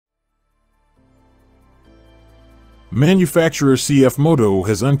Manufacturer CFMOTO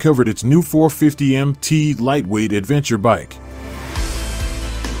has uncovered its new 450mt lightweight adventure bike.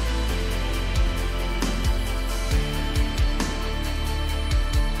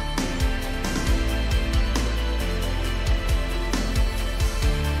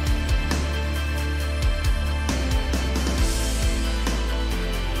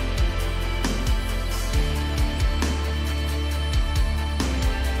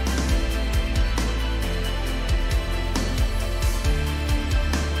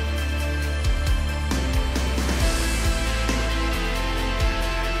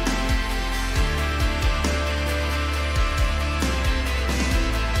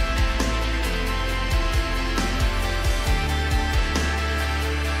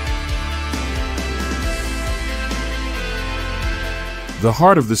 The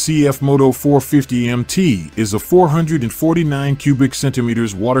heart of the CFMOTO 450mt is a 449 cubic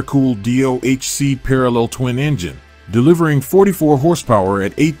centimeters water-cooled DOHC parallel twin engine, delivering 44 horsepower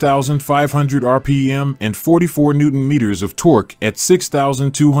at 8,500 RPM and 44 Newton meters of torque at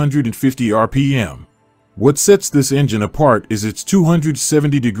 6,250 RPM. What sets this engine apart is its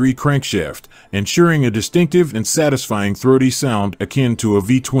 270-degree crankshaft, ensuring a distinctive and satisfying throaty sound akin to a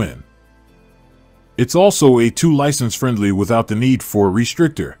V-twin. It's also A2 license friendly without the need for a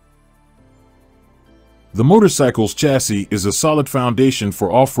restrictor. The motorcycle's chassis is a solid foundation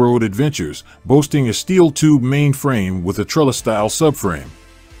for off-road adventures, boasting a steel tube main frame with a trellis-style subframe.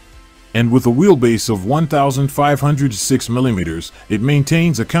 And with a wheelbase of 1,506 mm, it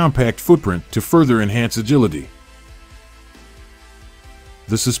maintains a compact footprint to further enhance agility.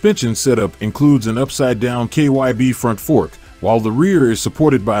 The suspension setup includes an upside-down KYB front fork, while the rear is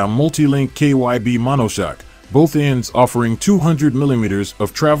supported by a multi-link KYB monoshock, both ends offering 200 mm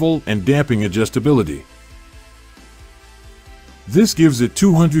of travel and damping adjustability. This gives it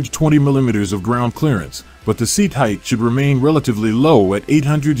 220 mm of ground clearance, but the seat height should remain relatively low at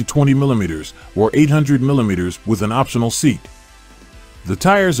 820 mm or 800 mm with an optional seat. The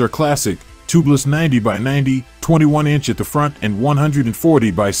tires are classic, tubeless 90 by 90, 21 inch at the front and 140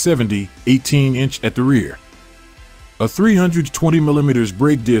 by 70, 18 inch at the rear. A 320 mm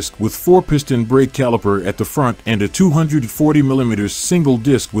brake disc with 4-piston brake caliper at the front and a 240 mm single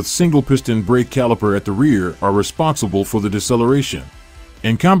disc with single-piston brake caliper at the rear are responsible for the deceleration.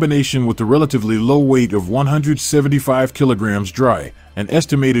 In combination with the relatively low weight of 175 kilograms dry, an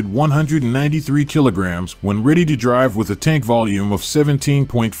estimated 193 kilograms when ready to drive with a tank volume of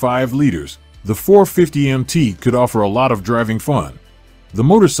 17.5 liters, the 450mt could offer a lot of driving fun. The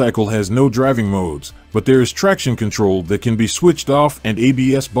motorcycle has no driving modes, but there is traction control that can be switched off and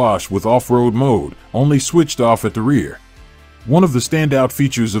ABS Bosch with off-road mode, only switched off at the rear. One of the standout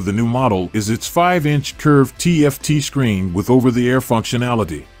features of the new model is its 5-inch curved TFT screen with over-the-air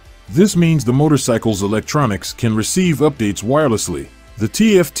functionality. This means the motorcycle's electronics can receive updates wirelessly. The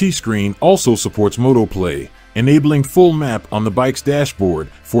TFT screen also supports Moto Play, enabling full map on the bike's dashboard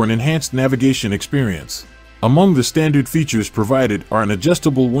for an enhanced navigation experience. Among the standard features provided are an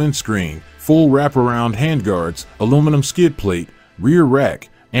adjustable windscreen, full wraparound handguards, aluminum skid plate, rear rack,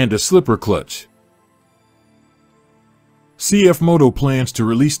 and a slipper clutch. CFMOTO plans to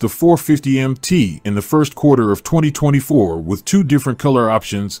release the 450mt in the first quarter of 2024 with 2 different color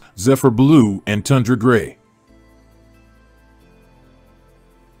options, Zephyr Blue and Tundra Gray.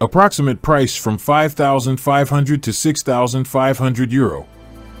 Approximate price from €5,500 to €6,500.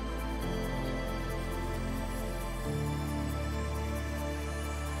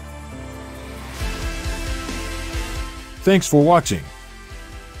 Thanks for watching.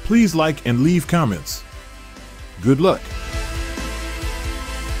 Please like and leave comments. Good luck.